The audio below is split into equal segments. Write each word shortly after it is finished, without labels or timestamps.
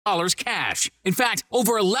cash. In fact,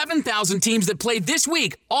 over 11,000 teams that play this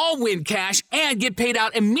week all win cash and get paid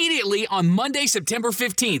out immediately on Monday, September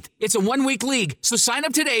 15th. It's a one-week league, so sign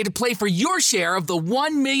up today to play for your share of the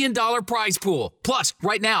 $1 million prize pool. Plus,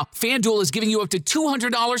 right now, FanDuel is giving you up to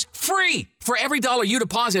 $200 free. For every dollar you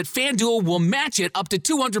deposit, FanDuel will match it up to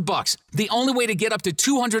 $200. The only way to get up to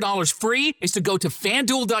 $200 free is to go to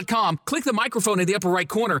FanDuel.com, click the microphone in the upper right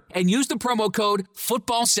corner, and use the promo code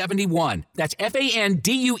FOOTBALL71. That's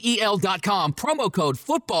FANDUEL.com, promo code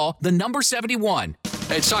FOOTBALL, the number 71.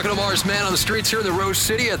 Hey, it's Taco Delmar's Man on the Streets here in the Rose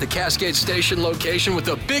City at the Cascade Station location with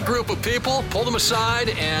a big group of people. Pull them aside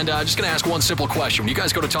and just going to ask one simple question. When you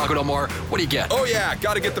guys go to Taco Del Mar, what do you get? Oh, yeah.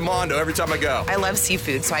 Got to get the Mondo every time I go. I love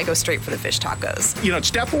seafood, so I go straight for the fish tacos. You know,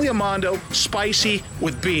 it's definitely a Mondo, spicy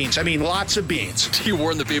with beans. I mean, lots of beans. Do you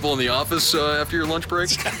warn the people in the office after your lunch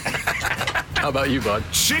break? How about you, bud?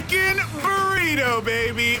 Chicken burrito,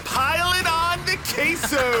 baby. Pile it on the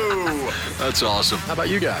queso. That's awesome. How about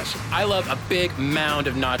you guys? I love a big mound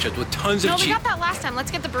of nachos with tons of cheese. No, we got that last time.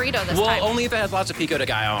 Let's get the burrito this time. Well, only if it has lots of pico de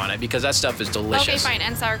gallo on it, because that stuff is delicious. Okay, fine.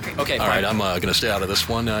 And sour cream. Okay, All fine. right, I'm going to stay out of this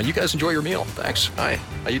one. You guys enjoy your meal. Thanks. Hi.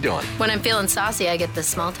 How you doing? When I'm feeling saucy, I get the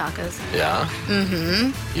small tacos. Yeah?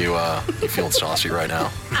 Mm-hmm. You feeling saucy right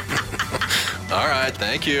now? All right,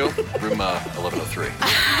 thank you. Room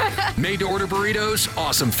 1103. Made-to-order burritos,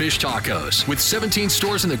 awesome fish tacos. With 17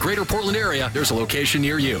 stores in the greater Portland area, there's a location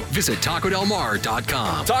near you. Visit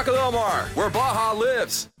TacoDelMar.com. Taco Del Mar, where Baja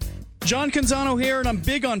lives. John Canzano here, and I'm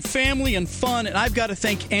big on family and fun, and I've got to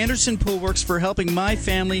thank Anderson Pool Works for helping my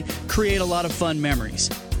family create a lot of fun memories.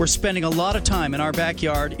 We're spending a lot of time in our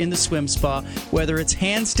backyard in the swim spa, whether it's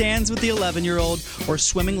handstands with the 11-year-old or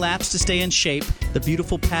swimming laps to stay in shape. The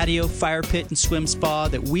beautiful patio, fire pit, and swim spa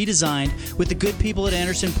that we designed with the good people at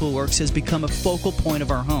Anderson Pool Works has become a focal point of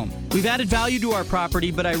our home. We've added value to our property,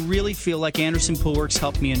 but I really feel like Anderson Pool Works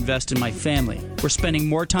helped me invest in my family. We're spending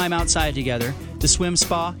more time outside together. The swim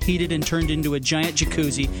spa, heated and turned into a giant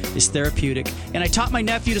jacuzzi, is therapeutic, and I taught my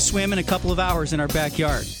nephew to swim in a couple of hours in our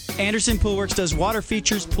backyard. Anderson Pool Works does water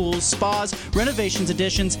features, pools, spas, renovations,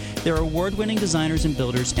 additions. They're award-winning designers and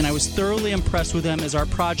builders, and I was thoroughly impressed with them as our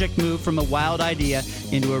project moved from a wild idea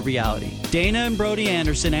into a reality. Dana and Brody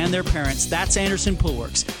Anderson and their parents, that's Anderson Pool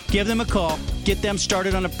Works. Give them a call. Get them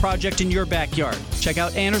started on a project in your backyard. Check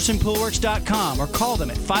out AndersonPoolWorks.com or call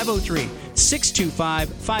them at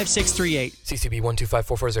 503-625-5638. CCB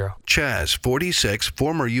 125440. Chaz, 46,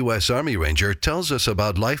 former U.S. Army Ranger, tells us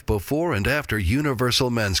about life before and after Universal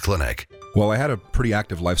Men's Clinic. Well, I had a pretty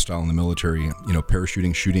active lifestyle in the military,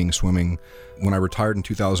 parachuting, shooting, swimming. When I retired in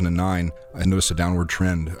 2009, I noticed a downward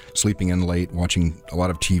trend, sleeping in late, watching a lot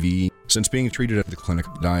of TV. Since being treated at the clinic,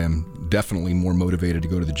 I am definitely more motivated to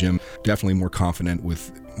go to the gym, definitely more confident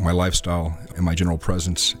with my lifestyle and my general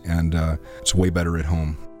presence, and it's way better at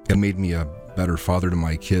home. It made me a better father to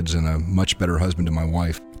my kids and a much better husband to my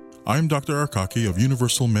wife. I'm Dr. Arkaki of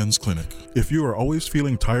Universal Men's Clinic. If you are always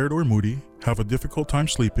feeling tired or moody, have a difficult time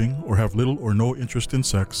sleeping, or have little or no interest in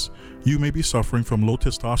sex, you may be suffering from low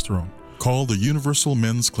testosterone. Call the Universal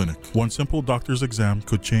Men's Clinic. One simple doctor's exam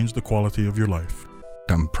could change the quality of your life.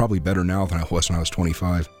 I'm probably better now than I was when I was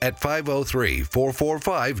 25. At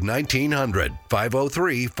 503-445-1900.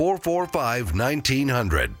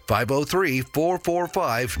 503-445-1900.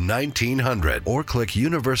 503-445-1900. Or click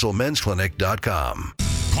universalmensclinic.com.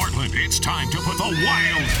 Portland, it's time to put the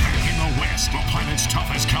Wild back in the West. The planet's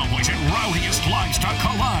toughest cowboys and rowdiest livestock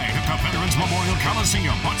collide at the Veterans Memorial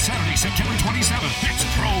Coliseum on Saturday, September 27th. It's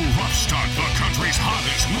Pro Rough Stock, the country's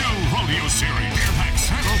hottest new rodeo series. Bareback,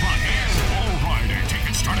 saddlebot, and bull rider.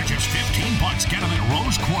 Tickets start at just $15. Get them at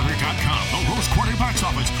rosequarter.com. The Rose Quarter box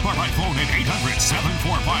office or by phone at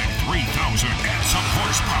 800-745-3000. Add some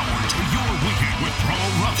horsepower to your weekend with Pro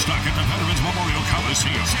Rough Stock at the Veterans Memorial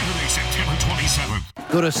Coliseum. Saturday, September 27th.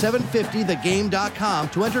 Go to 750thegame.com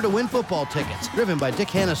to enter to win football tickets. Driven by Dick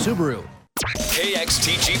Hanna Subaru.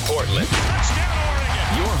 KXTG Portland.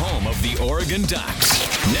 Your home of the Oregon Ducks.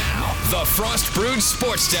 Now, the Frost Brewed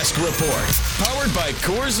Sports Desk Report. Powered by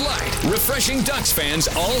Coors Light. Refreshing Ducks fans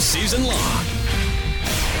all season long.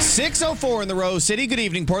 6:04 in the Rose City. Good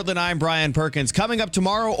evening, Portland. I'm Brian Perkins. Coming up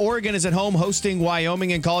tomorrow, Oregon is at home hosting Wyoming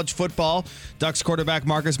in college football. Ducks quarterback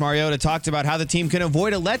Marcus Mariota talked about how the team can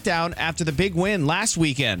avoid a letdown after the big win last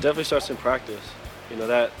weekend. Definitely starts in practice.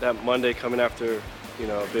 That Monday coming after,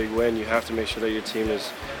 a big win, you have to make sure that your team is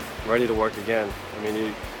ready to work again.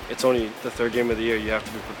 It's only the third game of the year. You have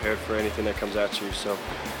to be prepared for anything that comes at you. So,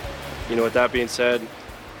 with that being said,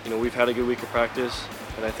 we've had a good week of practice.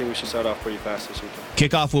 I think we should start off pretty fast this weekend.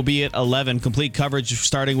 Kickoff will be at 11. Complete coverage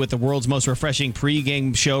starting with the world's most refreshing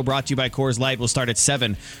pregame show brought to you by Coors Light will start at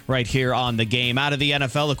 7 right here on The Game. Out of the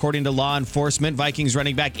NFL, according to law enforcement, Vikings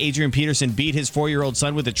running back Adrian Peterson beat his 4-year-old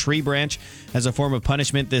son with a tree branch as a form of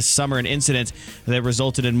punishment this summer, an incident that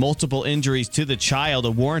resulted in multiple injuries to the child.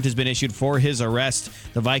 A warrant has been issued for his arrest.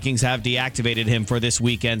 The Vikings have deactivated him for this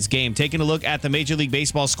weekend's game. Taking a look at the Major League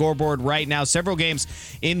Baseball scoreboard right now, several games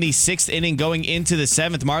in the 6th inning going into the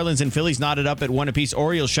 7th. Marlins and Phillies knotted up at 1 apiece.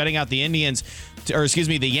 Orioles shutting out the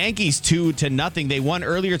the Yankees 2-0. They won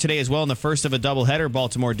earlier today as well in the first of a doubleheader.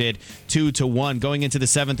 Baltimore did 2-1. Going into the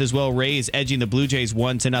 7th as well, Rays edging the Blue Jays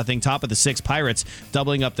 1-0. Top of the 6th, Pirates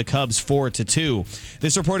doubling up the Cubs 4-2.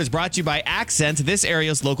 This report is brought to you by Accent, this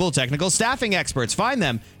area's local technical staffing experts. Find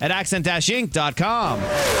them at accent-inc.com.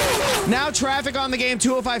 Now traffic on the game.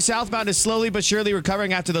 205 southbound is slowly but surely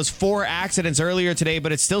recovering after those 4 accidents earlier today,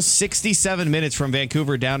 but it's still 67 minutes from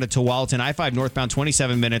Vancouver down to Tualatin. I-5 northbound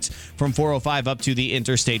 27 minutes from 405 up to the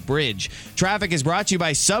Interstate Bridge. Traffic is brought to you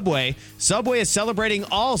by Subway. Subway is celebrating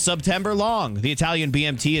all September long. The Italian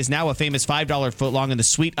BMT is now a famous $5 footlong, and the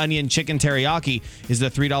sweet onion chicken teriyaki is the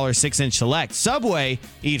 $3 6-inch select. Subway,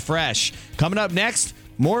 eat fresh. Coming up next,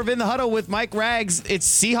 more of In the Huddle with Mike Rags. It's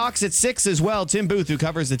Seahawks at 6 as well. Tim Booth, who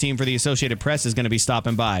covers the team for the Associated Press, is going to be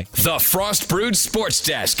stopping by. The Frost Brewed Sports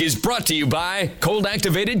Desk is brought to you by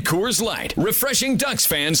Cold-Activated Coors Light, refreshing Ducks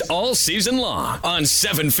fans all season long on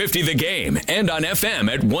 750 The Game and on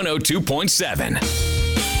FM at 102.7.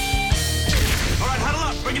 All right, huddle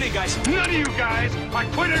up. Bring it in, guys. None of you guys are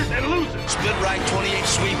quitters and losers. Split right, 28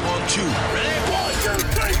 sweep on 2. Ready? 1, 2,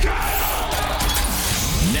 3, go!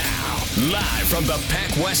 Live from the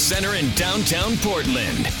Pac West Center in downtown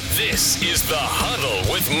Portland, this is The Huddle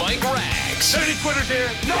with Mike Rags. Any quitters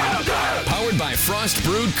here? No, sir! Powered by Frost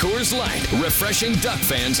Brewed Coors Light, refreshing Duck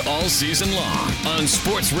fans all season long. On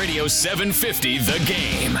Sports Radio 750, The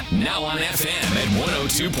Game. Now on FM at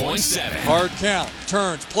 102.7. Hard count,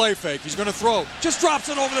 turns, play fake. He's going to throw. Just drops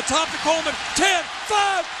it over the top to Coleman. 10,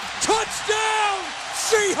 5, touchdown,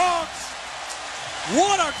 Seahawks!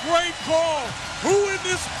 What a great call. Who in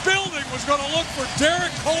this building was going to look for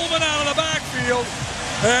Derek Coleman out of the backfield?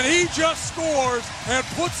 And he just scores and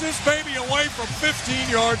puts this baby away from 15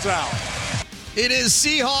 yards out. It is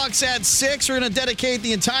Seahawks at 6. We're going to dedicate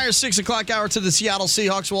the entire 6 o'clock hour to the Seattle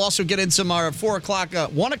Seahawks. We'll also get into our 4 o'clock,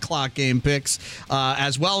 1 o'clock game picks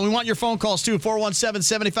as well. And we want your phone calls too.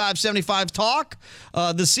 417-7575 talk.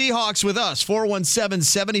 The Seahawks with us.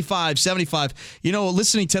 417-7575. You know,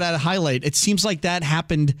 listening to that highlight, it seems like that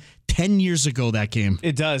happened 10 years ago, that game.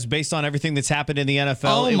 It does, based on everything that's happened in the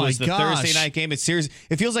NFL. It was the Thursday night game. It's serious.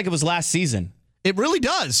 It feels like it was last season. It really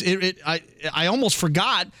does. I almost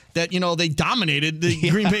forgot that, they dominated the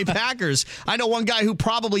Green Bay Packers. I know one guy who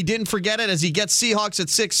probably didn't forget it as he gets Seahawks at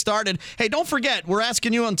 6 started. Hey, don't forget, we're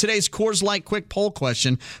asking you on today's Coors Light quick poll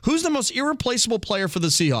question, who's the most irreplaceable player for the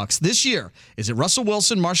Seahawks this year? Is it Russell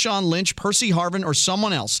Wilson, Marshawn Lynch, Percy Harvin, or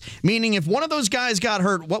someone else? Meaning, if one of those guys got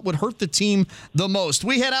hurt, what would hurt the team the most?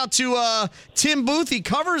 We head out to Tim Booth. He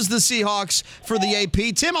covers the Seahawks for the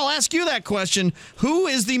AP. Tim, I'll ask you that question. Who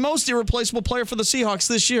is the most irreplaceable player for the Seahawks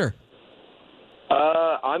this year?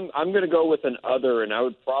 I'm going to go with an other, and I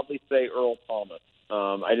would probably say Earl Thomas.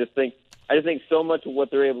 I just think so much of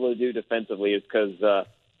what they're able to do defensively is because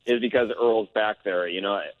Earl's back there.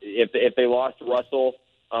 If they lost Russell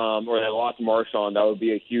or they lost Marshawn, that would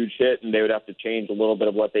be a huge hit, and they would have to change a little bit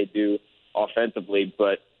of what they do offensively.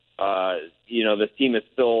 But this team is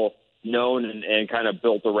still known and kind of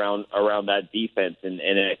built around that defense, and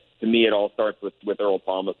to me, it all starts with Earl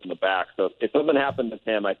Thomas in the back. So if something happened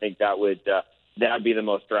to him, I think that would be the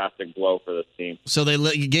most drastic blow for this team. So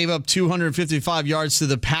you gave up 255 yards to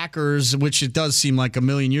the Packers, which it does seem like a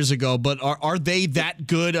million years ago. But are they that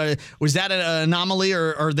good? Was that an anomaly,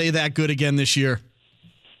 or are they that good again this year?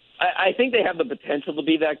 I think they have the potential to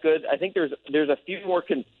be that good. I think there's a few more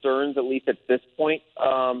concerns, at least at this point.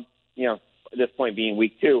 This point being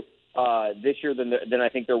week 2. This year than I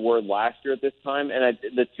think there were last year at this time. And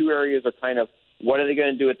the two areas are kind of what are they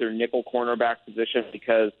going to do at their nickel cornerback position,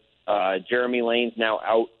 because Jeremy Lane's now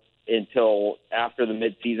out until after the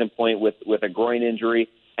midseason point with a groin injury,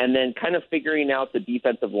 and then kind of figuring out the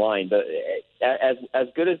defensive line. As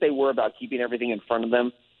good as they were about keeping everything in front of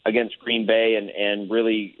them against Green Bay and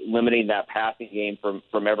really limiting that passing game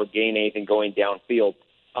from ever gaining anything going downfield,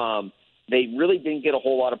 they really didn't get a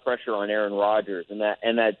whole lot of pressure on Aaron Rodgers, and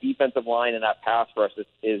that defensive line and that pass rush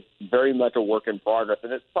is very much a work in progress,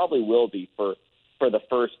 and it probably will be for the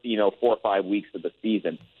first 4 or 5 weeks of the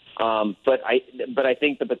season. But I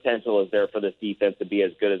think the potential is there for this defense to be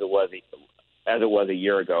as good as it was a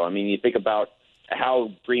year ago. I mean, you think about how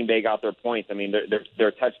Green Bay got their points. I mean,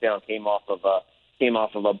 their touchdown came off of a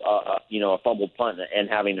fumbled punt and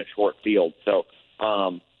having a short field. So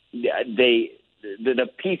the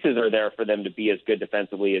pieces are there for them to be as good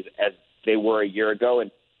defensively as they were a year ago.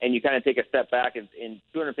 And you kind of take a step back, and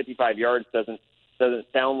 255 yards doesn't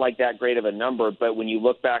sound like that great of a number, but when you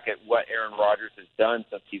look back at what Aaron Rodgers has done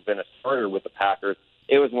since he's been a starter with the Packers,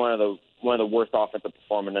 it was one of the worst offensive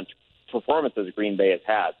performances Green Bay has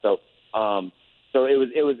had. So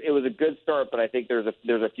it was a good start, but I think there's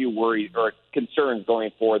a few worries or concerns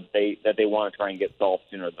going forward that they want to try and get solved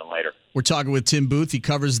sooner than later. We're talking with Tim Booth. He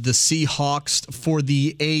covers the Seahawks for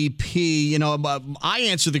the AP. You know, I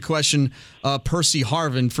answer the question, Percy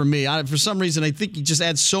Harvin for me. For some reason, I think he just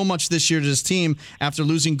adds so much this year to his team after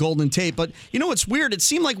losing Golden Tate. But, you know, it's weird. It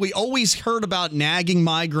seemed like we always heard about nagging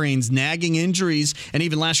migraines, nagging injuries, and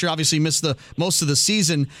even last year obviously missed most of the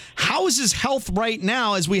season. How is his health right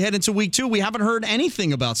now as we head into week 2? We haven't heard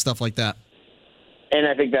anything about stuff like that. And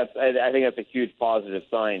I think that's a huge positive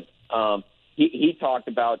sign. He talked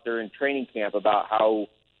about during training camp about how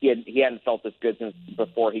he hadn't felt this good since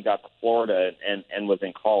before he got to Florida and was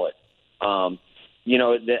in college. You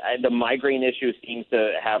know, the migraine issue seems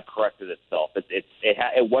to have corrected itself.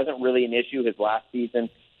 It wasn't really an issue his last season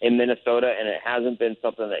in Minnesota, and it hasn't been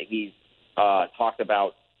something that he's talked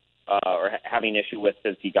about or having issue with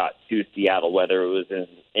since he got to Seattle, whether it was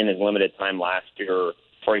in his limited time last year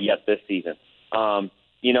or yet this season.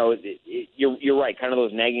 You know, you're right. Kind of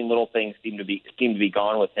those nagging little things seem to be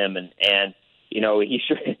gone with him, and you know he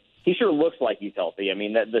sure looks like he's healthy. I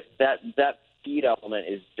mean that speed element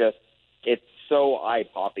is just it's so eye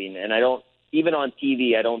popping, and even on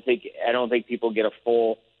TV I don't think people get a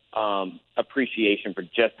full appreciation for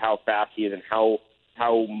just how fast he is and how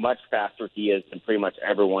much faster he is than pretty much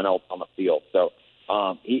everyone else on the field. So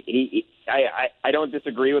I don't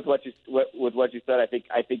disagree with what you said. I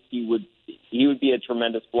think he would be a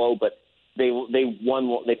tremendous blow, but they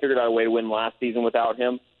figured out a way to win last season without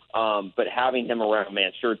him. But having him around,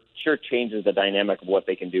 man, sure changes the dynamic of what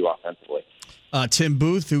they can do offensively. Tim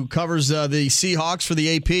Booth, who covers the Seahawks for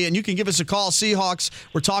the AP. And you can give us a call, Seahawks.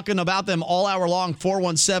 We're talking about them all hour long,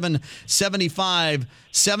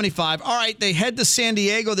 417-7575. All right, they head to San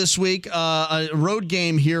Diego this week, a road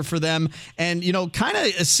game here for them. And, you know, kind of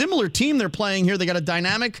a similar team they're playing here. They got a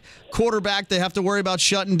dynamic quarterback they have to worry about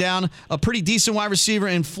shutting down, a pretty decent wide receiver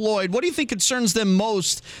in Floyd. What do you think concerns them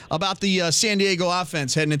most about the San Diego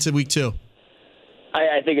offense heading into week 2?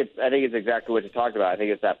 I think it's exactly what you talked about. I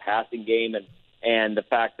think it's that passing game and the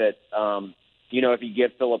fact that you know, if you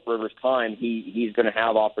give Phillip Rivers time, he's going to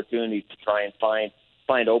have opportunities to try and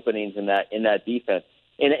find openings in that defense.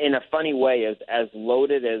 In a funny way, as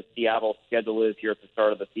loaded as Seattle's schedule is here at the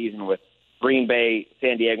start of the season with Green Bay,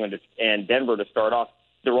 San Diego, and Denver to start off,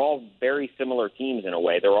 they're all very similar teams in a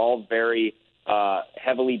way. They're all very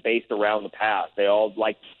heavily based around the pass. They all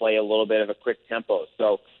like to play a little bit of a quick tempo.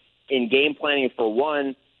 So in game planning for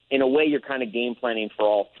one, in a way, you're kind of game planning for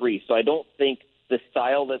all three. So I don't think the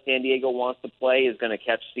style that San Diego wants to play is going to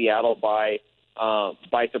catch Seattle by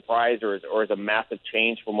surprise or is a massive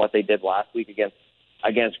change from what they did last week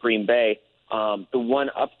against Green Bay. The one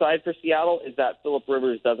upside for Seattle is that Phillip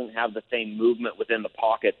Rivers doesn't have the same movement within the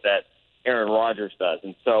pocket that Aaron Rodgers does.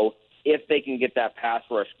 And so if they can get that pass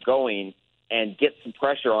rush going and get some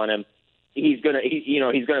pressure on him, he's going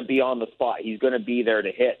to be on the spot. He's going to be there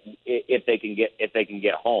to hit if they can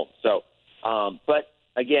get home. So, but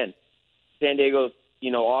again, San Diego's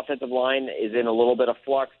offensive line is in a little bit of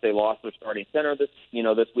flux. They lost their starting center this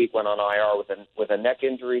week, went on IR with a neck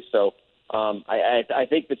injury. So I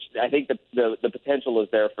think the potential is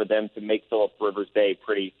there for them to make Phillip Rivers' day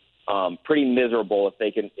pretty miserable if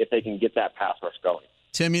they can get that pass rush going.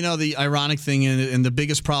 Tim, you know, the ironic thing and the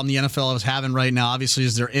biggest problem the NFL is having right now, obviously,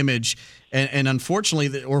 is their image. And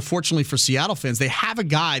unfortunately, or fortunately for Seattle fans, they have a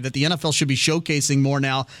guy that the NFL should be showcasing more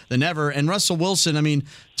now than ever. And Russell Wilson, I mean,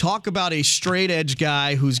 talk about a straight-edge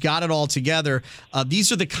guy who's got it all together.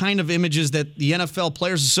 These are the kind of images that the NFL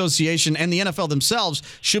Players Association and the NFL themselves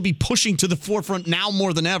should be pushing to the forefront now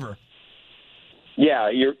more than ever. Yeah,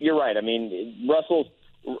 you're right. I mean, Russell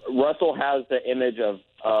has the image of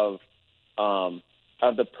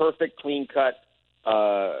the perfect clean-cut,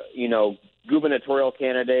 gubernatorial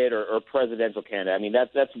candidate or presidential candidate. I mean,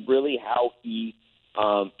 that's really how he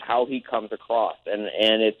comes across, and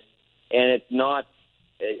it's not.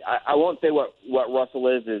 I won't say what Russell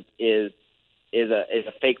is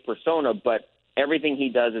a fake persona, but everything he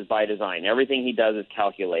does is by design. Everything he does is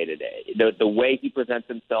calculated. The way he presents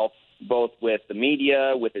himself, both with the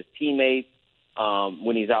media, with his teammates,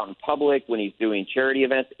 when he's out in public, when he's doing charity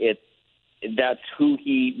events, that's who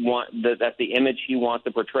he that's the image he wants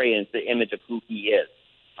to portray, and it's the image of who he is.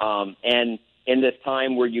 And in this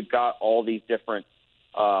time where you've got all these different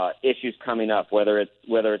issues coming up, whether it's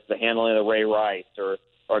the handling of Ray Rice or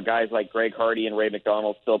guys like Greg Hardy and Ray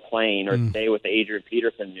McDonald still playing, or today with the Adrian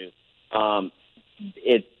Peterson news,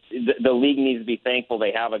 the league needs to be thankful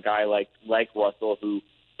they have a guy like Russell who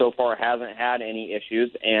so far hasn't had any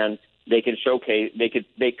issues, and they could showcase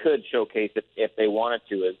it if they wanted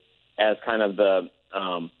to as kind of the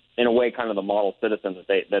in a way kind of the model citizen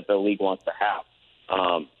that the league wants to have.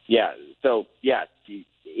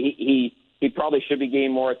 He probably should be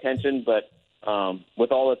getting more attention, but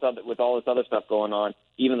with all this other stuff going on,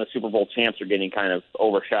 even the Super Bowl champs are getting kind of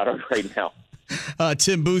overshadowed right now.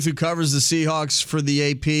 Tim Booth, who covers the Seahawks for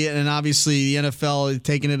the AP, and obviously the NFL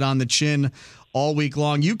taking it on the chin all week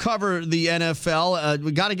long. You cover the NFL.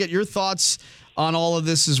 We got to get your thoughts on all of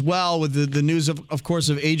this as well, with the news, of course,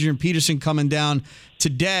 of Adrian Peterson coming down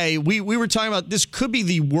today. We were talking about this could be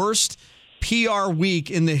the worst PR week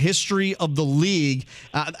in the history of the league.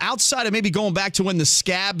 Outside of maybe going back to when the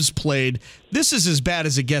Scabs played, this is as bad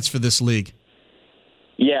as it gets for this league.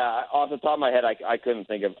 Yeah, off the top of my head, I couldn't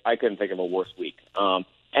think of a worse week. From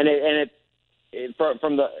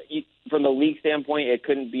the league standpoint, it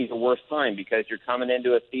couldn't be the worst time because you're coming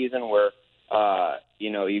into a season where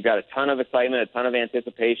you've got a ton of excitement, a ton of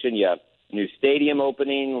anticipation. You have a new stadium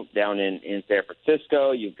opening down in San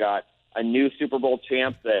Francisco. You've got a new Super Bowl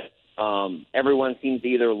champ that everyone seems to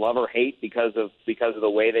either love or hate because of the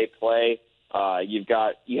way they play. You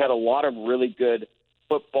had a lot of really good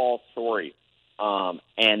football stories.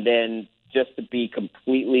 And then just to be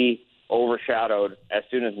completely overshadowed as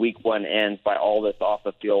soon as week one ends by all this off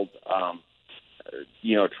the field,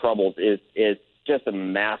 troubles is just a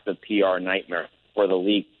massive PR nightmare for the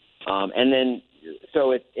league. And then,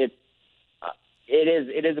 so it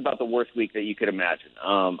is about the worst week that you could imagine.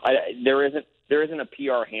 There isn't a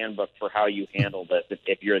PR handbook for how you handle this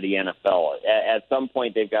if you're the NFL. At some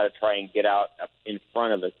point, they've got to try and get out in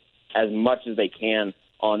front of it as much as they can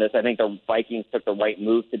on this. I think the Vikings took the right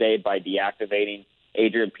move today by deactivating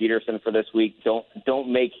Adrian Peterson for this week.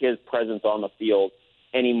 Don't make his presence on the field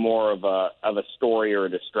any more of a story or a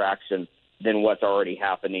distraction than what's already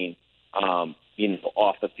happening,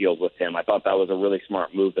 off the field with him. I thought that was a really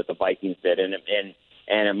smart move that the Vikings did, and it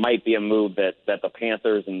might be a move that the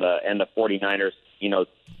Panthers and the 49ers,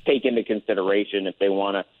 take into consideration if they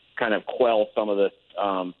want to kind of quell some of this,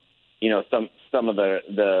 some of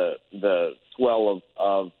the swell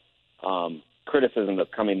of criticism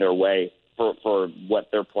that's coming their way for what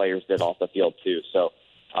their players did off the field too. So,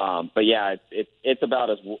 but yeah, it's about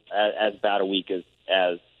as bad a week as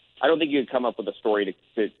I don't think you could come up with a story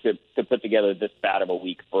to put together this bad of a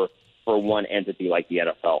week for one entity like the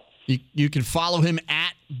NFL. You can follow him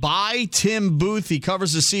by Tim Booth. He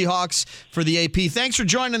covers the Seahawks for the AP. Thanks for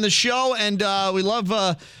joining the show, and we love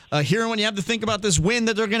hearing when you have to think about this win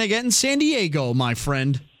that they're going to get in San Diego, my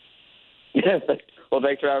friend. Yes. Well,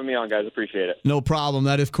 thanks for having me on, guys. Appreciate it. No problem.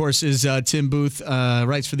 That, of course, is Tim Booth,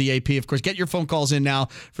 writes for the AP. Of course, get your phone calls in now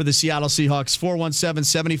for the Seattle Seahawks,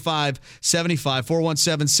 417-7575,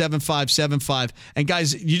 417-7575. And,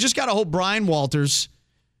 guys, you just got to hope Brian Walters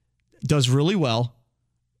does really well.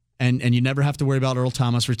 And you never have to worry about Earl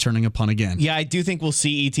Thomas returning a punt again. Yeah, I do think we'll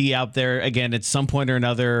see ET out there again at some point or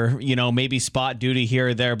another, maybe spot duty here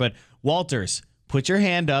or there. But Walters, put your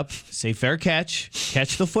hand up, say fair catch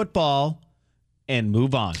the football, and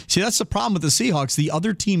move on. See, that's the problem with the Seahawks. The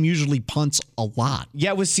other team usually punts a lot.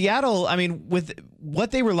 Yeah, with Seattle, with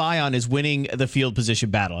what they rely on is winning the field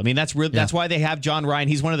position battle. That's why they have John Ryan.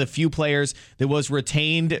 He's one of the few players that was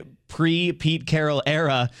retained pre-Pete Carroll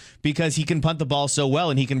era because he can punt the ball so well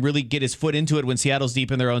and he can really get his foot into it when Seattle's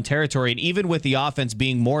deep in their own territory. And even with the offense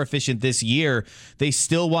being more efficient this year, they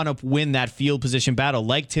still want to win that field position battle.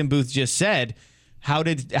 Like Tim Booth just said, how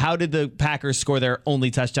did the Packers score their only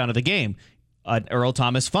touchdown of the game? Earl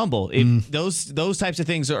Thomas fumble. Those types of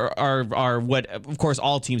things are what, of course,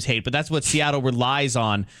 all teams hate, but that's what Seattle relies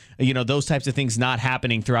on. Those types of things not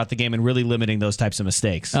happening throughout the game and really limiting those types of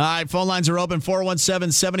mistakes. All right, phone lines are open,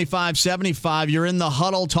 417-7575. You're in the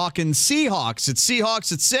huddle talking Seahawks. It's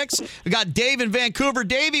Seahawks at 6. We got Dave in Vancouver.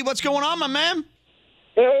 Davey, what's going on, my man?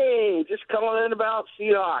 Hey, just calling in about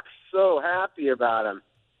Seahawks. So happy about them.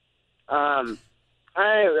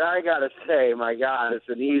 I got to say, my God, it's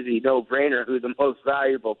an easy no-brainer who the most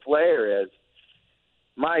valuable player is.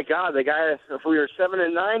 My God, the guy, if we were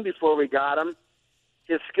 7-9 before we got him,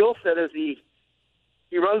 his skill set is he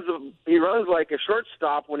runs like a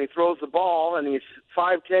shortstop when he throws the ball, and he's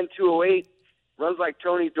 5'10", 208, runs like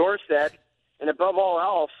Tony Dorsett, and above all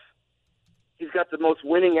else, he's he's got the most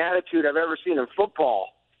winning attitude I've ever seen in football.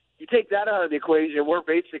 You take that out of the equation, we're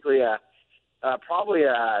basically probably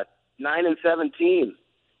a 9-7 team,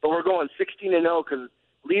 but we're going 16-0 because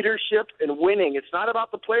leadership and winning. It's not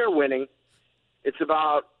about the player winning; it's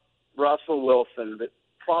about Russell Wilson,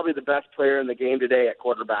 probably the best player in the game today at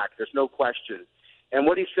quarterback. There's no question. And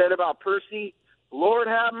what he said about Percy, Lord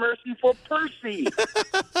have mercy for Percy.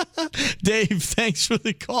 Dave, thanks for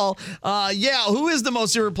the call. Who is the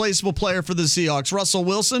most irreplaceable player for the Seahawks? Russell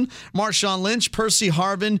Wilson, Marshawn Lynch, Percy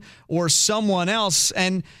Harvin, or someone else?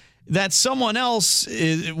 And that someone else,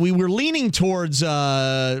 we were leaning towards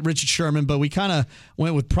Richard Sherman, but we kind of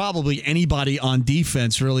went with probably anybody on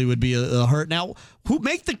defense really would be a hurt. Now, who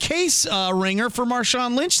make the case, Ringer, for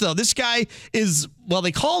Marshawn Lynch, though? This guy is, well,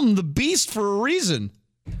 they call him the Beast for a reason.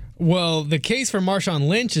 Well, the case for Marshawn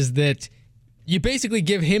Lynch is that you basically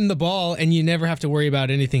give him the ball and you never have to worry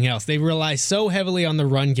about anything else. They rely so heavily on the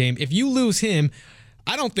run game. If you lose him,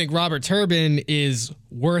 I don't think Robert Turbin is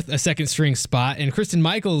worth a second-string spot, and Christian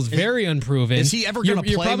Michael is very unproven. Is he ever going to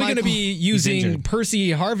play? You're probably going to be using Percy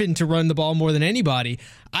Harvin to run the ball more than anybody.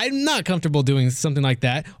 I'm not comfortable doing something like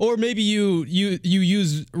that. Or maybe you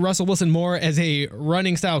use Russell Wilson more as a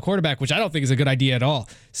running-style quarterback, which I don't think is a good idea at all.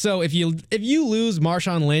 So if you lose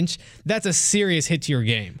Marshawn Lynch, that's a serious hit to your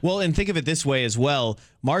game. Well, and think of it this way as well.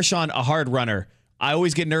 Marshawn, a hard runner. I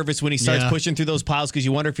always get nervous when he starts pushing through those piles because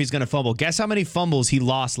you wonder if he's going to fumble. Guess how many fumbles he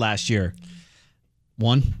lost last year?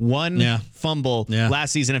 One fumble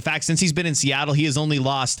last season. In fact, since he's been in Seattle, he has only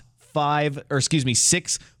lost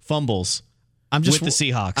 6 fumbles with the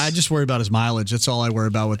Seahawks. I just worry about his mileage. That's all I worry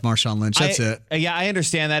about with Marshawn Lynch. That's it. Yeah, I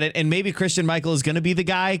understand that. And maybe Christian Michael is going to be the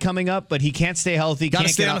guy coming up, but he can't stay healthy. Got to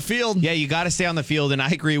stay on the field. Yeah, you got to stay on the field. And I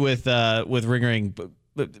agree with Ringering.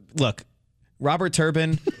 But look, Robert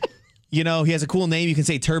Turbin... You know, he has a cool name. You can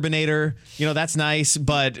say Turbinator. You know, that's nice.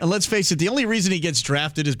 But and let's face it, the only reason he gets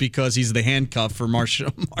drafted is because he's the handcuff for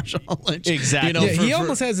Marshawn Lynch. Exactly. You know, he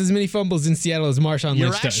almost has as many fumbles in Seattle as Marshawn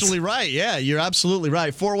Lynch does. You're actually right. Yeah, you're absolutely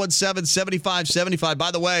right. 417-7575.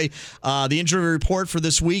 By the way, the injury report for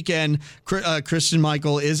this weekend, Christian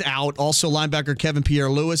Michael is out. Also, linebacker Kevin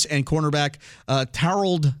Pierre-Louis and cornerback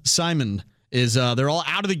Tarold Simon is they're all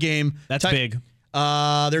out of the game. That's big.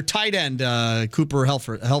 Their tight end, Cooper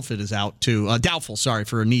Helford is out too. Doubtful,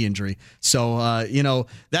 for a knee injury. So,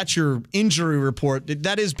 that's your injury report.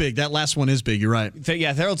 That is big. That last one is big. You're right.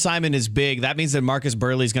 Yeah, Harold Simon is big. That means that Marcus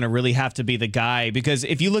Burley is going to really have to be the guy because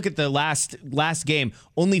if you look at the last game,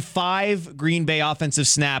 only 5 Green Bay offensive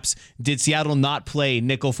snaps did Seattle not play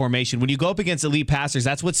nickel formation. When you go up against elite passers,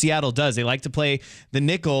 that's what Seattle does. They like to play the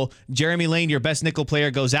nickel. Jeremy Lane, your best nickel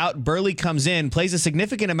player, goes out. Burley comes in, plays a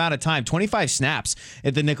significant amount of time, 25 snaps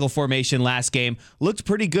at the nickel formation last game. Looked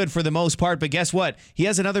pretty good for the most part, but guess what? He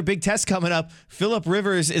has another big test coming up. Phillip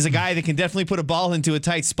Rivers is a guy that can definitely put a ball into a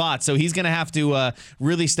tight spot, so he's going to have to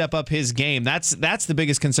really step up his game. That's the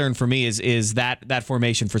biggest concern for me is that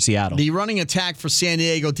formation for Seattle. The running attack for San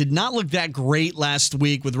Diego did not look that great last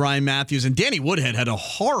week with Ryan Matthews, and Danny Woodhead had a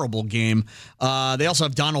horrible game. They also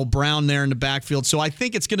have Donald Brown there in the backfield, so I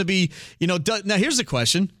think it's going to be, now here's the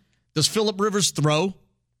question. Does Phillip Rivers throw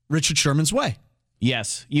Richard Sherman's way?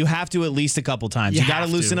 Yes, you have to at least a couple times. You got to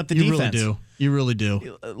loosen up the defense. You really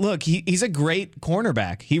do. Look, he's a great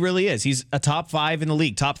cornerback. He really is. He's a top 5 in the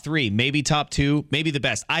league, top 3, maybe top 2, maybe the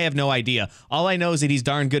best. I have no idea. All I know is that he's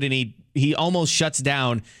darn good, and he almost shuts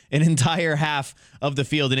down an entire half of the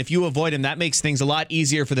field. And if you avoid him, that makes things a lot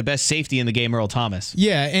easier for the best safety in the game, Earl Thomas.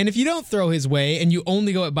 Yeah, and if you don't throw his way and you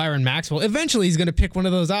only go at Byron Maxwell, eventually he's going to pick one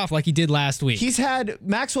of those off like he did last week.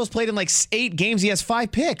 Maxwell's played in like 8 games. He has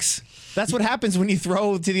 5 picks. That's what happens when you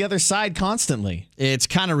throw to the other side constantly. It's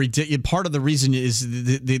kind of ridiculous. Part of the reason is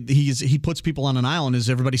he puts people on an island is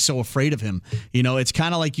everybody's so afraid of him. It's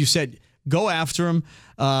kind of like you said, go after him.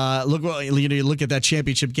 Look at that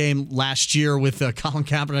championship game last year with Colin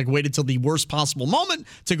Kaepernick. Waited till the worst possible moment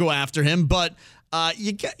to go after him. But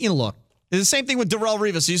look. It's the same thing with Darrelle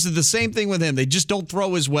Revis. He did the same thing with him. They just don't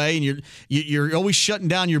throw his way, and you're always shutting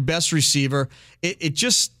down your best receiver.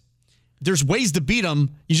 There's ways to beat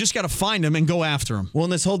him. You just got to find him and go after him. Well,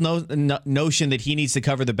 and this whole notion that he needs to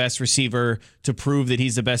cover the best receiver to prove that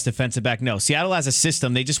he's the best defensive back. No, Seattle has a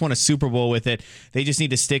system. They just won a Super Bowl with it. They just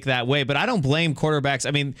need to stick that way. But I don't blame quarterbacks.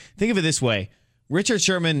 I mean, think of it this way. Richard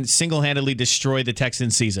Sherman single-handedly destroyed the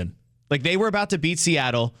Texans season. Like, they were about to beat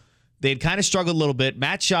Seattle. They had kind of struggled a little bit.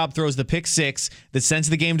 Matt Schaub throws the pick 6 that sends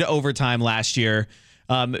the game to overtime last year.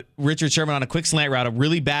 Richard Sherman on a quick slant route, a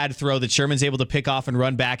really bad throw that Sherman's able to pick off and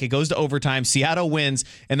run back. It goes to overtime. Seattle wins,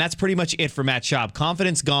 and that's pretty much it for Matt Schaub.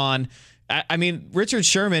 Confidence gone. I mean, Richard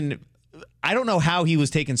Sherman, I don't know how he was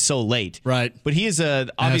taken so late. Right. But he is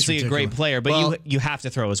obviously a great player, but you have to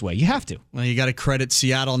throw his way. You have to. Well, you got to credit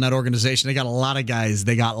Seattle and that organization. They got a lot of guys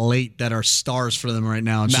they got late that are stars for them right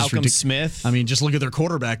now. It's Malcolm Smith. I mean, just look at their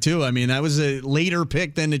quarterback, too. I mean, that was a later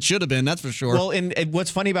pick than it should have been, that's for sure. Well, and what's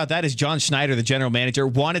funny about that is John Schneider, the general manager,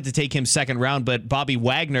 wanted to take him second round, but Bobby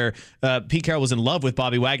Wagner, Pete Carroll was in love with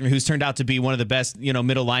Bobby Wagner, who's turned out to be one of the best,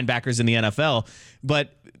 middle linebackers in the NFL.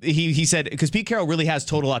 But he said, because Pete Carroll really has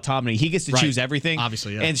total autonomy. He gets to choose everything.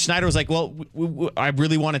 Obviously, yeah. And Schneider was like, well, I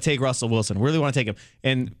really want to take Russell Wilson. I really want to take him.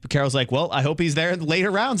 And Carroll's like, well, I hope he's there in the later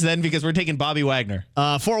rounds then, because we're taking Bobby Wagner.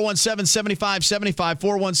 417-7575,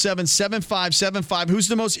 417-7575. Who's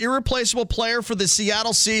the most irreplaceable player for the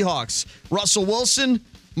Seattle Seahawks? Russell Wilson,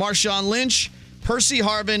 Marshawn Lynch, Percy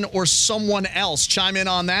Harvin, or someone else? Chime in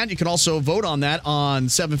on that. You can also vote on that on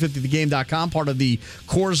 750thegame.com, part of the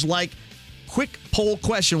Coors Light quick poll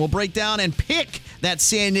question. We'll break down and pick that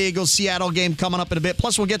San Diego-Seattle game coming up in a bit.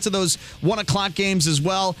 Plus, we'll get to those 1 o'clock games as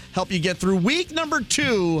well. Help you get through week number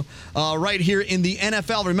 2 right here in the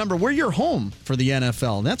NFL. Remember, we're your home for the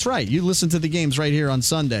NFL. That's right. You listen to the games right here on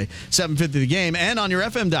Sunday, 750 The Game, and on your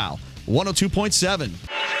FM dial, 102.7.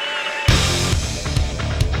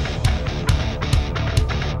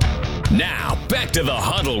 Now, back to the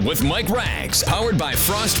Huddle with Mike Rags, powered by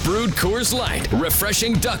Frost Brewed Coors Light,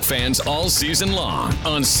 refreshing Duck fans all season long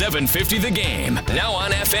on 750 The Game, now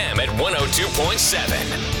on FM at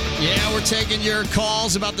 102.7. Yeah, we're taking your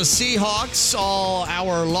calls about the Seahawks all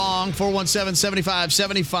hour long,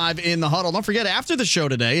 417-7575 in the Huddle. Don't forget, after the show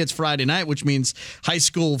today, it's Friday night, which means high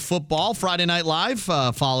school football. Friday Night Live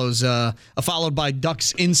followed by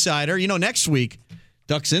Ducks Insider. Next week,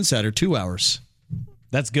 Ducks Insider, 2 hours.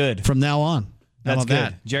 That's good. From now on. That's good.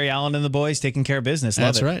 That? Jerry Allen and the boys taking care of business. Love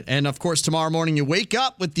That's right. And, of course, tomorrow morning you wake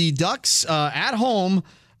up with the Ducks at home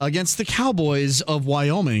against the Cowboys of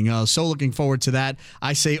Wyoming. So looking forward to that.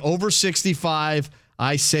 I say over 65.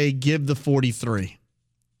 I say give the 43.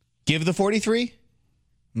 Give the 43?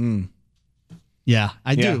 Yeah,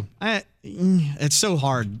 I do. It's so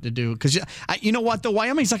hard to do because, you know what, though?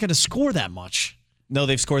 Wyoming's not going to score that much. No,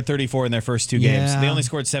 they've scored 34 in their first 2 games. They only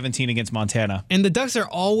scored 17 against Montana. And the Ducks are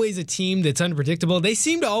always a team that's unpredictable. They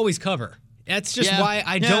seem to always cover. That's just why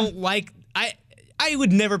I don't like... I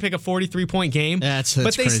would never pick a 43-point game, but they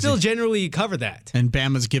crazy. Still generally cover that. And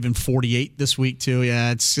Bama's given 48 this week, too.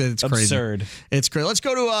 Yeah, it's crazy. Absurd. It's crazy. Let's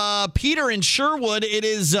go to Peter in Sherwood. It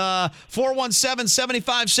is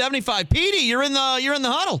 417-7575. Petey, you're in the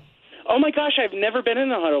Huddle. Oh, my gosh, I've never been in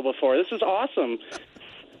the Huddle before. This is awesome.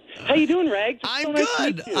 How you doing, Rags? I'm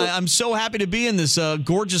good. I'm so happy to be in this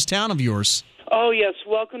gorgeous town of yours. Oh, yes.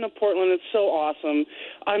 Welcome to Portland. It's so awesome.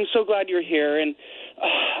 I'm so glad you're here. And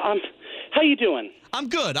how you doing? I'm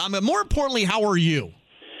good. More importantly, how are you?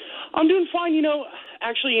 I'm doing fine.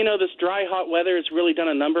 Actually, this dry, hot weather has really done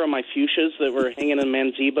a number on my fuchsias that were hanging in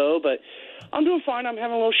Manzebo, but I'm doing fine. I'm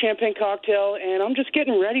having a little champagne cocktail, and I'm just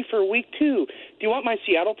getting ready for week 2. Do you want my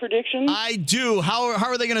Seattle predictions? I do. How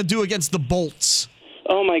are they going to do against the Bolts?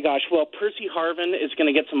 Oh, my gosh. Well, Percy Harvin is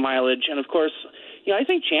going to get some mileage. And, of course, I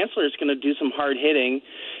think Chancellor is going to do some hard hitting.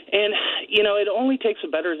 And, it only takes a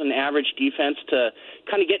better than average defense to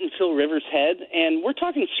kind of get in Phil Rivers' head. And we're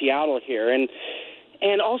talking Seattle here. And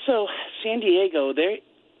also San Diego, they're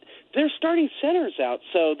starting centers out.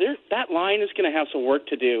 So that line is going to have some work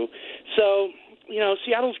to do. So,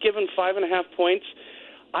 Seattle's given 5.5 points.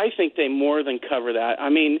 I think they more than cover that. I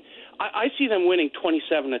mean, I see them winning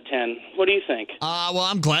 27-10. What do you think? Well,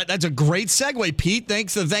 I'm glad. That's a great segue, Pete.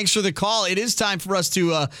 Thanks for the call. It is time for us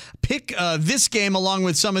to pick this game along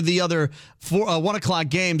with some of the other 1 o'clock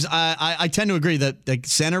games. I tend to agree that the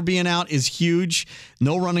center being out is huge.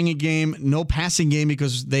 No running a game, no passing game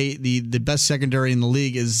because the best secondary in the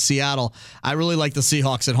league is Seattle. I really like the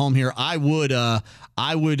Seahawks at home here. I would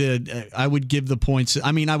give the points.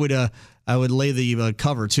 I mean, I would lay the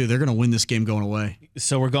cover too. They're going to win this game going away.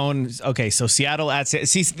 So we're going. Okay, so Seattle at.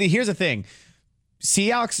 See, here's the thing.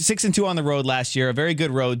 Seahawks 6-2 on the road last year, a very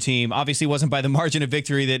good road team. Obviously, wasn't by the margin of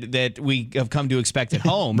victory that we have come to expect at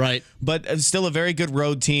home, right? But still a very good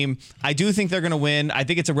road team. I do think they're going to win. I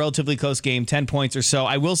think it's a relatively close game, 10 points or so.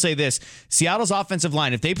 I will say this: Seattle's offensive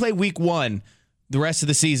line, if they play Week 1 the rest of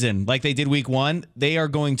the season like they did Week 1, they are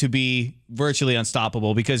going to be virtually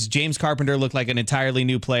unstoppable because James Carpenter looked like an entirely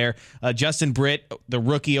new player. Justin Britt, the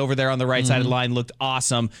rookie over there on the right side of the line, looked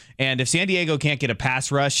awesome. And if San Diego can't get a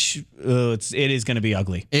pass rush, it is going to be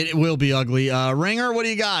ugly. It will be ugly. Ringer, what do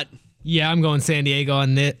you got? Yeah, I'm going San Diego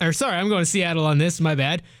on this. I'm going Seattle on this. My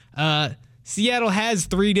bad. Seattle has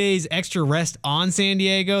 3 days extra rest on San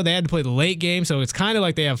Diego. They had to play the late game, so it's kind of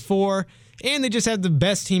like they have 4. and they just have the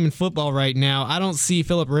best team in football right now. I don't see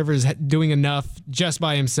Phillip Rivers doing enough just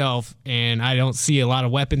by himself, and I don't see a lot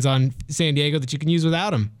of weapons on San Diego that you can use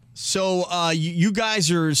without him. So you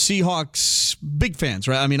guys are Seahawks big fans,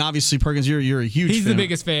 right? I mean, obviously, Perkins, you're a huge fan. He's the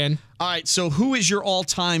biggest fan. All right, so who is your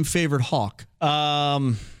all-time favorite Hawk?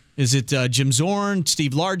 Is it Jim Zorn,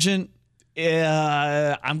 Steve Largent?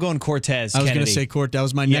 I'm going Cortez. I was going to say Cort. That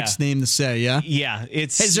was my next name to say, yeah? Yeah.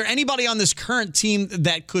 Is there anybody on this current team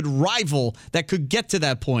that could rival, that could get to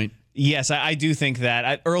that point? Yes, I do think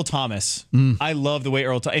that. Earl Thomas. I love the way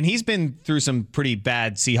and he's been through some pretty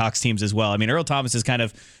bad Seahawks teams as well. I mean, Earl Thomas has kind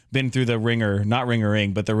of been through the ringer, not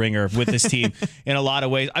ring-a-ring, but the ringer with this team in a lot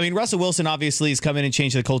of ways. I mean, Russell Wilson obviously has come in and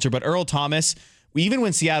changed the culture, but Earl Thomas, even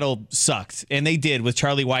when Seattle sucked, and they did with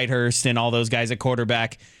Charlie Whitehurst and all those guys at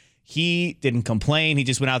quarterback, he didn't complain. He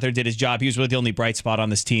just went out there, did his job. He was really the only bright spot on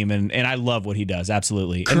this team, and I love what he does,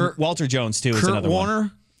 absolutely. And Walter Jones, too, is another one. Kurt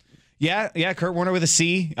Warner? Yeah, Kurt Warner with a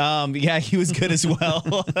C. He was good as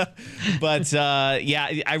well. But,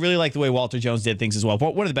 I really like the way Walter Jones did things as well.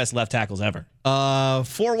 One of the best left tackles ever.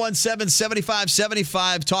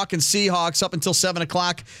 417-7575, talking Seahawks up until 7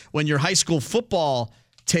 o'clock when your high school football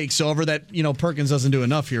takes over. That, Perkins doesn't do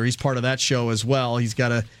enough here. He's part of that show as well. He's got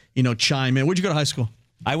to, chime in. Where'd you go to high school?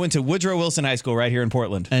 I went to Woodrow Wilson High School right here in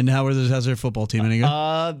Portland. And how's their football team? Any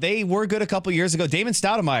good? They were good a couple years ago. Damon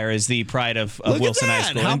Stoudemire is the pride of Wilson High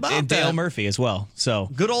School. How about and Dale Murphy as well.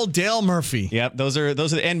 So good old Dale Murphy. Yep, those are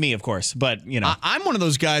and me, of course. But I'm one of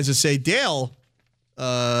those guys that say Dale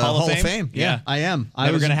Hall of Fame. Yeah, I am.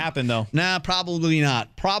 Never going to happen though. Nah, probably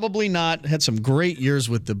not. Probably not. Had some great years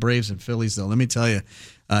with the Braves and Phillies though. Let me tell you.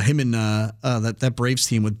 Him and that Braves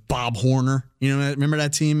team with Bob Horner. Remember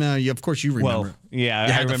that team? Of course you remember. Well, yeah,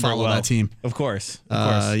 you I had remember to follow that team. Of course.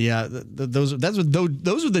 Yeah, those were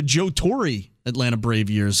the Joe Torre Atlanta Brave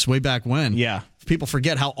years way back when. Yeah. People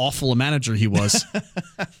forget how awful a manager he was.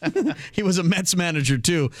 He was a Mets manager,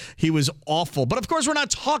 too. He was awful. But, of course, we're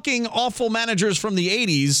not talking awful managers from the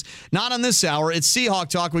 80s. Not on this hour. It's Seahawk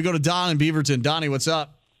Talk. We go to Don in Beaverton. Donnie, what's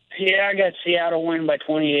up? Yeah, I got Seattle winning by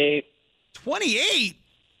 28. 28?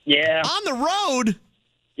 Yeah. On the road?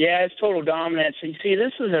 Yeah, it's total dominance. You see,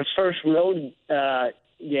 this is their first road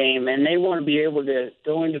game, and they want to be able to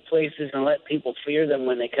go into places and let people fear them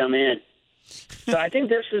when they come in. So I think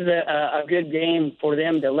this is a good game for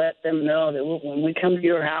them to let them know that when we come to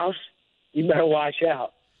your house, you better watch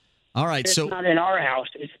out. All right. It's not in our house.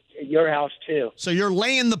 It's at your house, too. So you're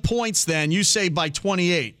laying the points then. You say by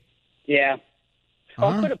 28. Yeah.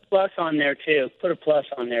 I'll put a plus on there, too. Put a plus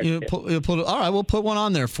on there, too. All right, we'll put one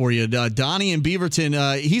on there for you. Donnie in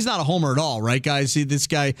Beaverton, he's not a homer at all, right, guys? This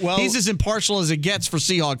guy, he's as impartial as it gets for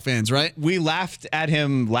Seahawk fans, right? We laughed at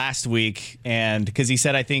him last week, and because he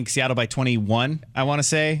said, I think, Seattle by 21, I want to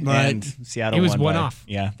say. Right. And Seattle he was won one by, off.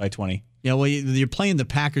 Yeah, by 20. Yeah, well, you're playing the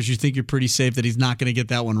Packers. You think you're pretty safe that he's not going to get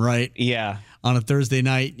that one right. Yeah. On a Thursday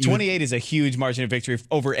night. 28 is a huge margin of victory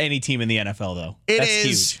over any team in the NFL, though. That's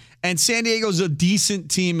huge. And San Diego's a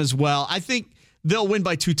decent team as well. I think they'll win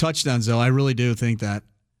by 2 touchdowns, though. I really do think that.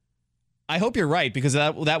 I hope you're right, because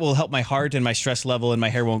that will help my heart and my stress level, and my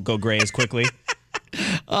hair won't go gray as quickly.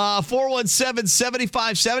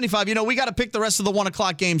 417-7575. We got to pick the rest of the 1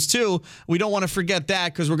 o'clock games, too. We don't want to forget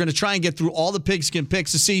that, because we're going to try and get through all the pigskin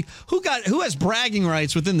picks to see who has bragging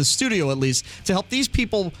rights within the studio, at least, to help these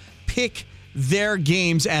people pick their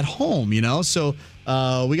games at home, So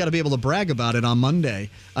we got to be able to brag about it on Monday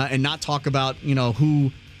and not talk about,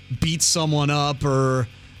 who beats someone up or,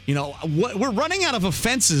 we're running out of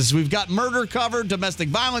offenses. We've got murder covered, domestic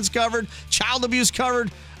violence covered, child abuse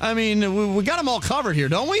covered. I mean, we got them all covered here,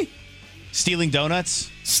 don't we? Stealing donuts.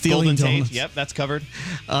 Golden Tate. donuts. Yep, that's covered.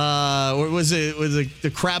 Was it the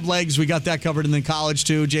crab legs? We got that covered in the college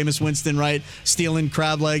too. Jameis Winston, right? Stealing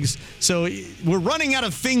crab legs. So we're running out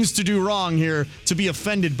of things to do wrong here to be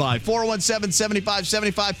offended by.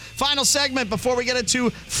 417-7575. Final segment before we get into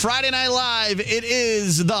Friday Night Live. It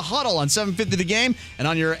is The Huddle on 750 The Game and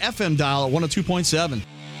on your FM dial at 102.7.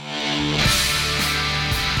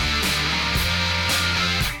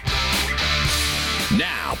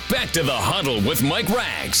 Now, back to The Huddle with Mike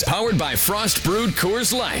Rags, powered by Frost Brewed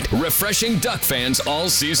Coors Light, refreshing Duck fans all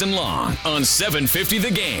season long on 750 The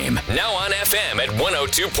Game, now on FM at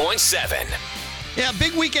 102.7. Yeah,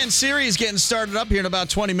 big weekend series getting started up here in about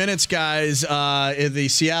 20 minutes, guys. The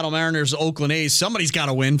Seattle Mariners, Oakland A's. Somebody's got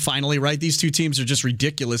to win, finally, right? These two teams are just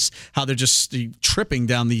ridiculous how they're just tripping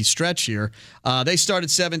down the stretch here. They started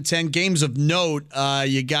 7-10. Games of note,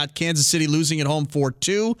 you got Kansas City losing at home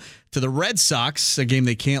 4-2 to the Red Sox, a game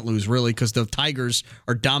they can't lose, really, because the Tigers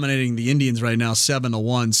are dominating the Indians right now,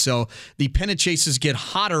 7-1. So the pennant chases get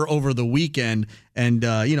hotter over the weekend. And,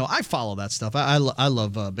 I follow that stuff. I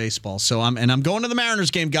love baseball. So I'm going to the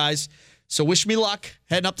Mariners game, guys. So wish me luck.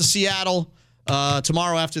 Heading up to Seattle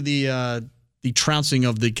tomorrow after the trouncing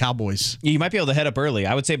of the Cowboys. You might be able to head up early.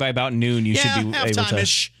 I would say by about noon you should be able to.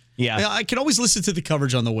 Halftime-ish. Yeah. I can always listen to the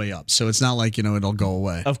coverage on the way up, so it's not like, it'll go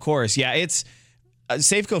away. Of course, yeah. It's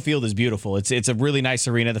Safeco Field is beautiful. It's a really nice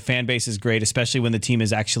arena. The fan base is great, especially when the team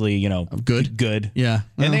is actually, good. Yeah.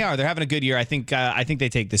 And they are. They're having a good year. I think they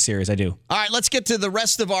take this series. I do. All right, let's get to the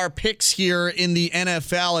rest of our picks here in the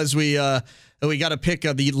NFL as we got to pick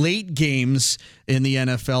the late games in the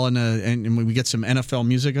NFL, and we get some NFL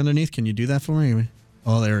music underneath. Can you do that for me?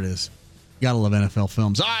 Oh, there it is. Gotta love NFL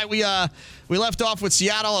films. All right, we left off with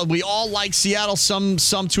Seattle. We all like Seattle, some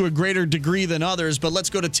to a greater degree than others, but let's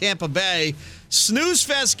go to Tampa Bay. Snooze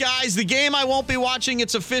Fest, guys. The game I won't be watching,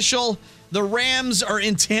 it's official. The Rams are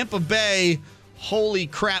in Tampa Bay. Holy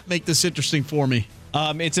crap, make this interesting for me.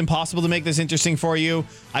 It's impossible to make this interesting for you.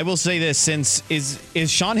 I will say this, since is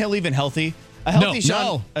Sean Hill even healthy? A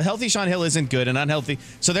healthy Sean Hill isn't good, and unhealthy.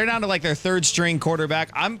 So they're down to like their third string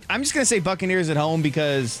quarterback. I'm just going to say Buccaneers at home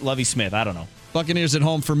because Lovie Smith. I don't know. Buccaneers at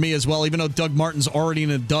home for me as well, even though Doug Martin's already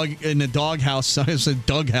in a doghouse. I said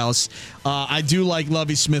doghouse. I do like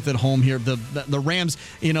Lovie Smith at home here. The Rams,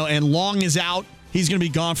 and Long is out. He's going to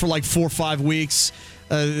be gone for like 4 or 5 weeks.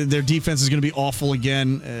 Their defense is going to be awful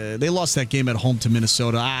again. They lost that game at home to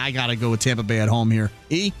Minnesota. I got to go with Tampa Bay at home here.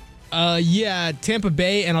 E? Yeah, Tampa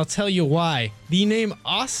Bay, and I'll tell you why. The name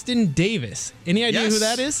Austin Davis. Any idea who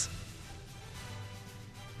that is?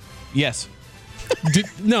 Yes.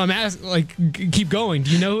 No, I'm asking, keep going.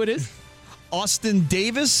 Do you know who it is? Austin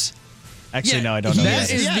Davis? Actually, no, I don't know. That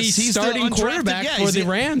is the starting quarterback for the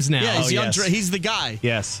Rams now. Yeah, he's the guy.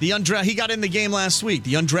 Yes. He got in the game last week,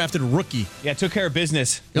 the undrafted rookie. Yeah, took care of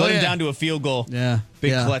business. Let him down to a field goal. Yeah.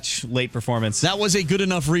 Big clutch late performance. That was a good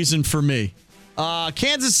enough reason for me.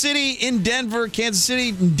 Kansas City in Denver. Kansas City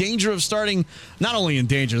in danger of starting, not only in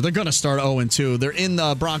danger, they're going to start 0-2. They're in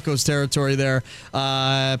the Broncos territory there.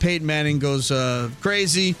 Peyton Manning goes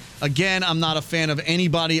crazy. Again, I'm not a fan of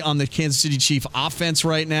anybody on the Kansas City Chief offense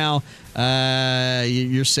right now.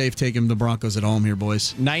 You're safe taking the Broncos at home here,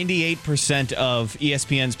 boys. 98% of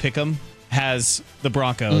ESPN's Pick'em has the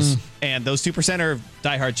Broncos, and those 2% are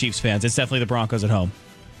diehard Chiefs fans. It's definitely the Broncos at home.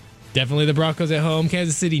 Definitely the Broncos at home.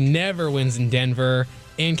 Kansas City never wins in Denver.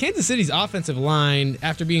 And Kansas City's offensive line,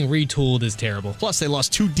 after being retooled, is terrible. Plus, they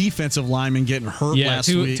lost 2 defensive linemen getting hurt last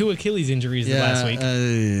week. 2 Achilles injuries last week.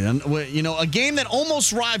 A game that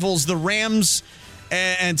almost rivals the Rams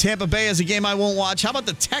and Tampa Bay as a game I won't watch. How about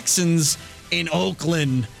the Texans in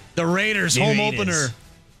Oakland? The Raiders home opener.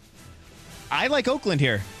 I like Oakland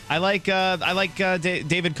here. I like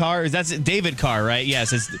David Carr. That's David Carr, right?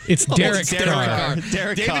 Yes, it's Derek Carr.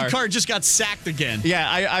 David Carr just got sacked again.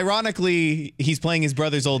 Yeah, ironically, he's playing his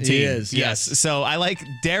brother's old team. He is, yes. So I like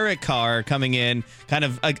Derek Carr coming in, kind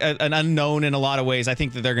of an unknown in a lot of ways. I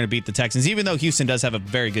think that they're going to beat the Texans, even though Houston does have a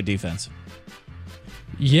very good defense.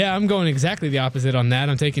 Yeah, I'm going exactly the opposite on that.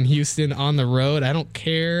 I'm taking Houston on the road. I don't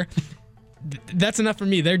care. That's enough for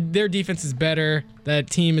me. Their defense is better. That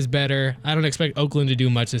team is better. I don't expect Oakland to do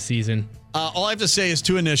much this season. All I have to say is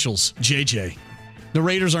 2 initials, JJ. The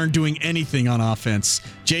Raiders aren't doing anything on offense.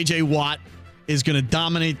 JJ Watt is going to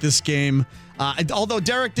dominate this game. Although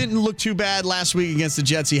Derek didn't look too bad last week against the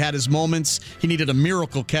Jets, he had his moments. He needed a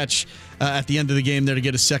miracle catch at the end of the game there to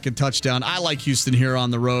get a second touchdown. I like Houston here on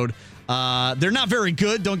the road. They're not very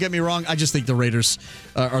good, don't get me wrong. I just think the Raiders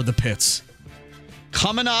are the Pits.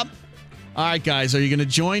 Coming up, all right, guys, are you going to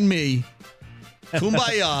join me?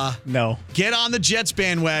 Kumbaya. No. Get on the Jets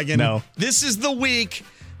bandwagon. No. This is the week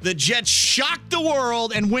the Jets shock the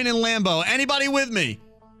world and win in Lambeau. Anybody with me?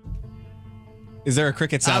 Is there a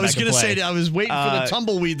cricket sound? I was going to say, I was waiting for the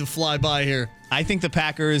tumbleweed to fly by here. I think the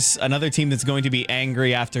Packers, another team that's going to be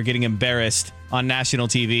angry after getting embarrassed on national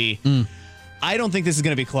TV. I don't think this is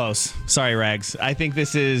going to be close. Sorry, Rags. I think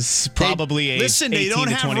this is probably they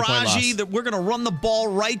don't have Raji. That we're going to run the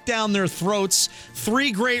ball right down their throats.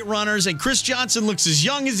 3 great runners, and Chris Johnson looks as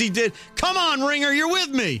young as he did. Come on, Ringer, you're with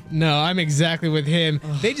me. No, I'm exactly with him.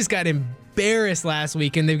 They just got embarrassed last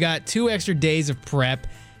week, and they've got 2 extra days of prep.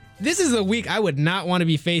 This is a week I would not want to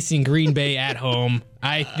be facing Green Bay at home.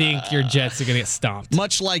 I think your Jets are going to get stomped.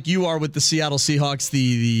 Much like you are with the Seattle Seahawks,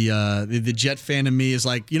 the Jet fan in me is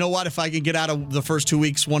like, you know what? If I can get out of the first 2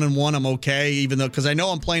 weeks 1-1, I'm okay. Even though, because I know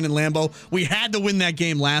I'm playing in Lambeau. We had to win that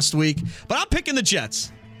game last week, but I'm picking the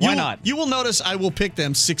Jets. Why not? You will notice I will pick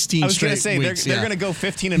them 16 I was straight going to say, weeks. they're going to go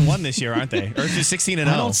 15-1 this year, aren't they? Or 16-0.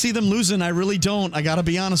 I don't see them losing. I really don't. I got to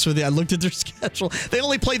be honest with you. I looked at their schedule. They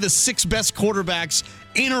only play the 6 best quarterbacks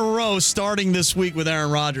in a row starting this week with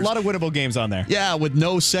Aaron Rodgers. A lot of winnable games on there. Yeah, with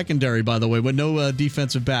no secondary, by the way, with no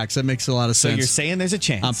defensive backs. That makes a lot of sense. So you're saying there's a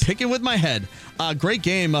chance. I'm picking with my head. Great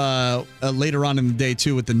game later on in the day,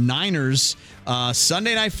 too, with the Niners.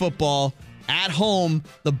 Sunday Night Football at home.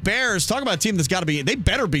 The Bears, talk about a team that's got to be, they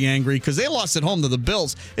better be angry because they lost at home to the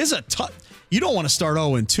Bills. It's a tough, you don't want to start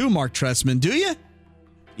 0-2, Mark Trestman, do you?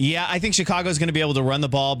 Yeah, I think Chicago's going to be able to run the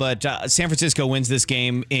ball, but San Francisco wins this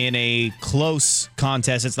game in a close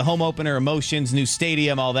contest. It's the home opener, emotions, new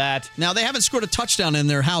stadium, all that. Now, they haven't scored a touchdown in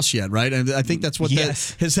their house yet, right? And I think that's what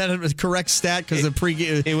yes. Is that a correct stat? Because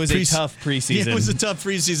the it was a tough preseason. Yeah, it was a tough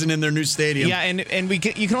preseason in their new stadium. Yeah, and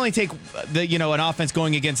you can only take an offense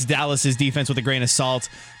going against Dallas's defense with a grain of salt.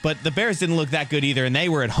 But the Bears didn't look that good either, and they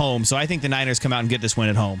were at home. So I think the Niners come out and get this win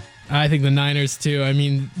at home. I think the Niners, too. I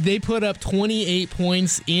mean, they put up 28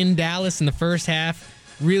 points in Dallas in the first half,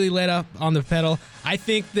 really let up on the pedal. I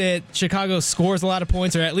think that Chicago scores a lot of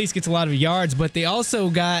points, or at least gets a lot of yards, but they also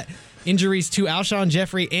got injuries to Alshon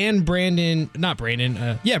Jeffrey and Brandon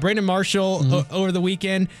Marshall over the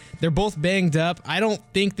weekend. They're both banged up. I don't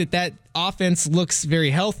think that offense looks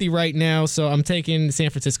very healthy right now, so I'm taking San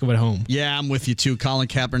Francisco at home. Yeah, I'm with you, too. Colin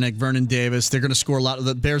Kaepernick, Vernon Davis. They're going to score a lot.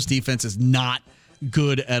 The Bears' defense is not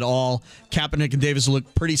good at all. Kaepernick and Davis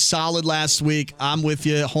looked pretty solid last week. I'm with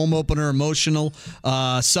you. Home opener, emotional.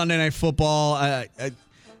 Sunday Night Football.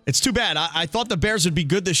 It's too bad. I thought the Bears would be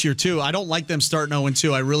good this year, too. I don't like them starting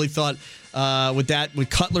 0-2. I really thought with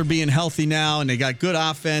Cutler being healthy now and they got good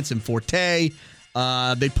offense and Forte,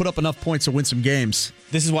 they put up enough points to win some games.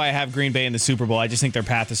 This is why I have Green Bay in the Super Bowl. I just think their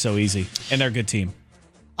path is so easy, and they're a good team.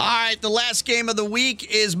 All right, the last game of the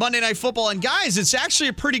week is Monday Night Football. And, guys, it's actually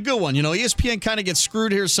a pretty good one. You know, ESPN kind of gets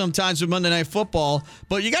screwed here sometimes with Monday Night Football,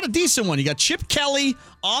 but you got a decent one. You got Chip Kelly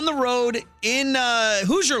on the road in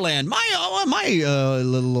Hoosierland, my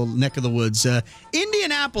little neck of the woods,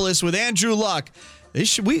 Indianapolis with Andrew Luck.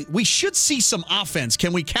 We should see some offense.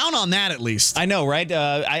 Can we count on that at least? I know, right?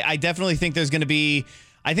 I definitely think there's going to be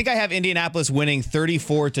 – I think I have Indianapolis winning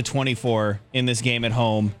 34-24 in this game at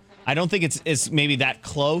home. I don't think it's maybe that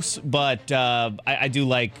close, but I do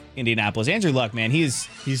like Indianapolis. Andrew Luck, man, he's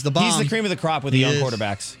the bomb. He's the cream of the crop with the young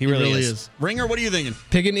quarterbacks. He really is. Ringer, what are you thinking?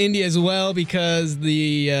 Picking Indy as well because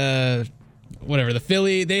the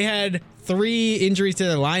Philly, they had 3 injuries to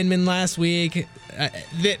their linemen last week.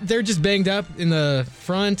 They're just banged up in the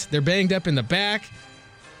front. They're banged up in the back.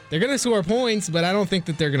 They're going to score points, but I don't think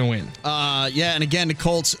that they're going to win. Yeah, and again, the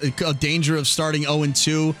Colts, a danger of starting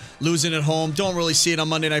 0-2, losing at home. Don't really see it on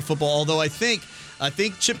Monday Night Football, although I think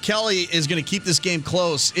Chip Kelly is going to keep this game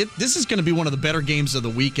close. This is going to be one of the better games of the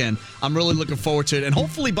weekend. I'm really looking forward to it, and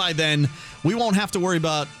hopefully by then we won't have to worry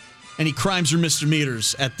about any crimes or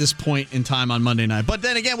misdemeanors at this point in time on Monday night. But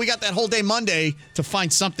then again, we got that whole day Monday to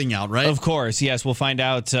find something out, right? Of course, yes. We'll find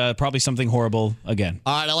out probably something horrible again.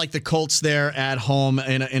 All right, I like the Colts there at home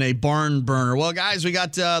in a barn burner. Well, guys, we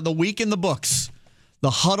got the week in the books. The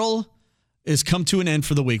Huddle has come to an end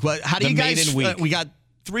for the week. How do you guys? We got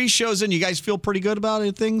 3 shows in. You guys feel pretty good about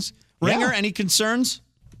it? Things? Ringer, any concerns?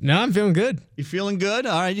 No, I'm feeling good. You feeling good?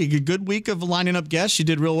 All right, you get a good week of lining up guests. You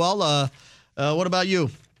did real well. What about you?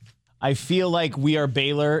 I feel like we are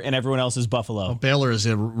Baylor and everyone else is Buffalo. Oh, Baylor is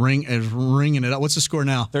ringing it up. What's the score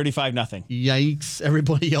now? 35-0. Yikes.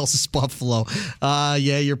 Everybody else is Buffalo.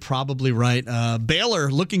 Yeah, you're probably right. Baylor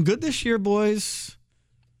looking good this year, boys.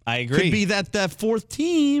 I agree. Could be that 4th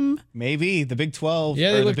team. Maybe. The Big 12.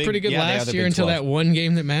 Yeah, they looked pretty good last year until that one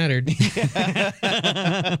game that mattered.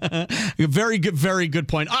 Very good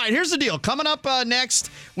point. All right, here's the deal. Coming up next,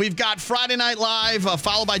 we've got Friday Night Live,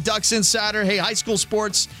 followed by Ducks Insider. Hey, high school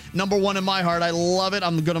sports, #1 in my heart. I love it.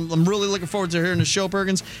 I'm really looking forward to hearing the show,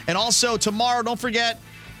 Perkins. And also tomorrow, don't forget,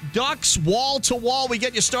 Ducks Wall to Wall. We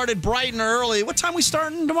get you started bright and early. What time we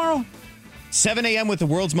starting tomorrow? 7 a.m. with the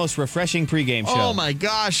world's most refreshing pregame show. Oh, my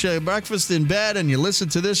gosh. Breakfast in bed and you listen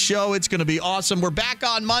to this show. It's going to be awesome. We're back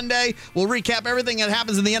on Monday. We'll recap everything that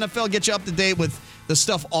happens in the NFL, get you up to date with the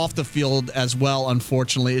stuff off the field as well,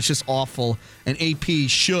 unfortunately. It's just awful. And AP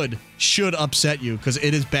should upset you because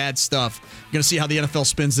it is bad stuff. You're going to see how the NFL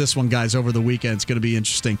spins this one, guys, over the weekend. It's going to be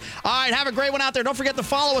interesting. All right, have a great one out there. Don't forget to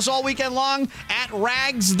follow us all weekend long at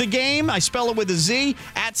Rags the Game. I spell it with a Z,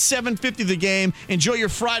 at 750 the Game. Enjoy your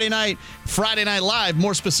Friday Night Live,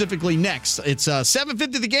 more specifically next. It's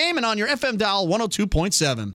 750 the Game and on your FM dial 102.7.